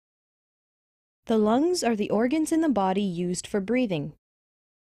The lungs are the organs in the body used for breathing.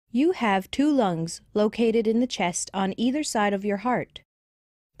 You have 2 lungs located in the chest on either side of your heart.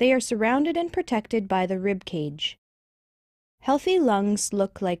 They are surrounded and protected by the rib cage. Healthy lungs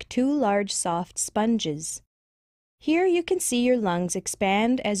look like 2 large soft sponges. Here you can see your lungs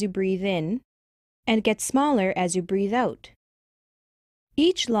expand as you breathe in and get smaller as you breathe out.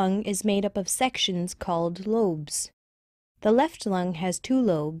 Each lung is made up of sections called lobes. The left lung has 2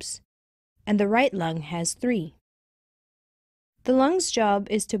 lobes, and the right lung has 3. The lung's job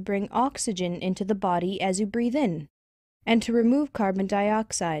is to bring oxygen into the body as you breathe in, and to remove carbon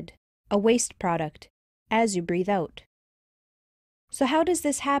dioxide, a waste product, as you breathe out. So how does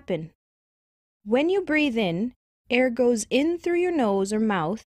this happen? When you breathe in, air goes in through your nose or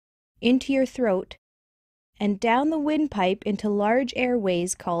mouth, into your throat, and down the windpipe into large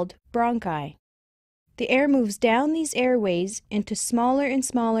airways called bronchi. The air moves down these airways into smaller and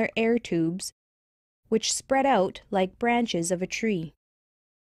smaller air tubes, which spread out like branches of a tree.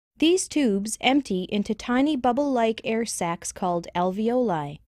 These tubes empty into tiny bubble-like air sacs called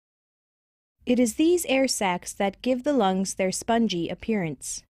alveoli. It is these air sacs that give the lungs their spongy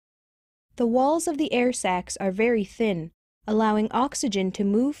appearance. The walls of the air sacs are very thin, allowing oxygen to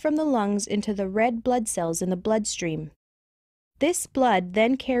move from the lungs into the red blood cells in the bloodstream. This blood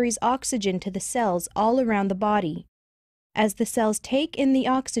then carries oxygen to the cells all around the body. As the cells take in the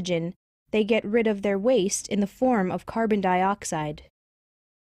oxygen, they get rid of their waste in the form of carbon dioxide.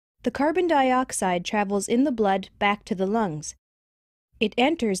 The carbon dioxide travels in the blood back to the lungs. It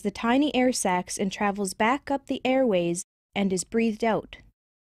enters the tiny air sacs and travels back up the airways and is breathed out.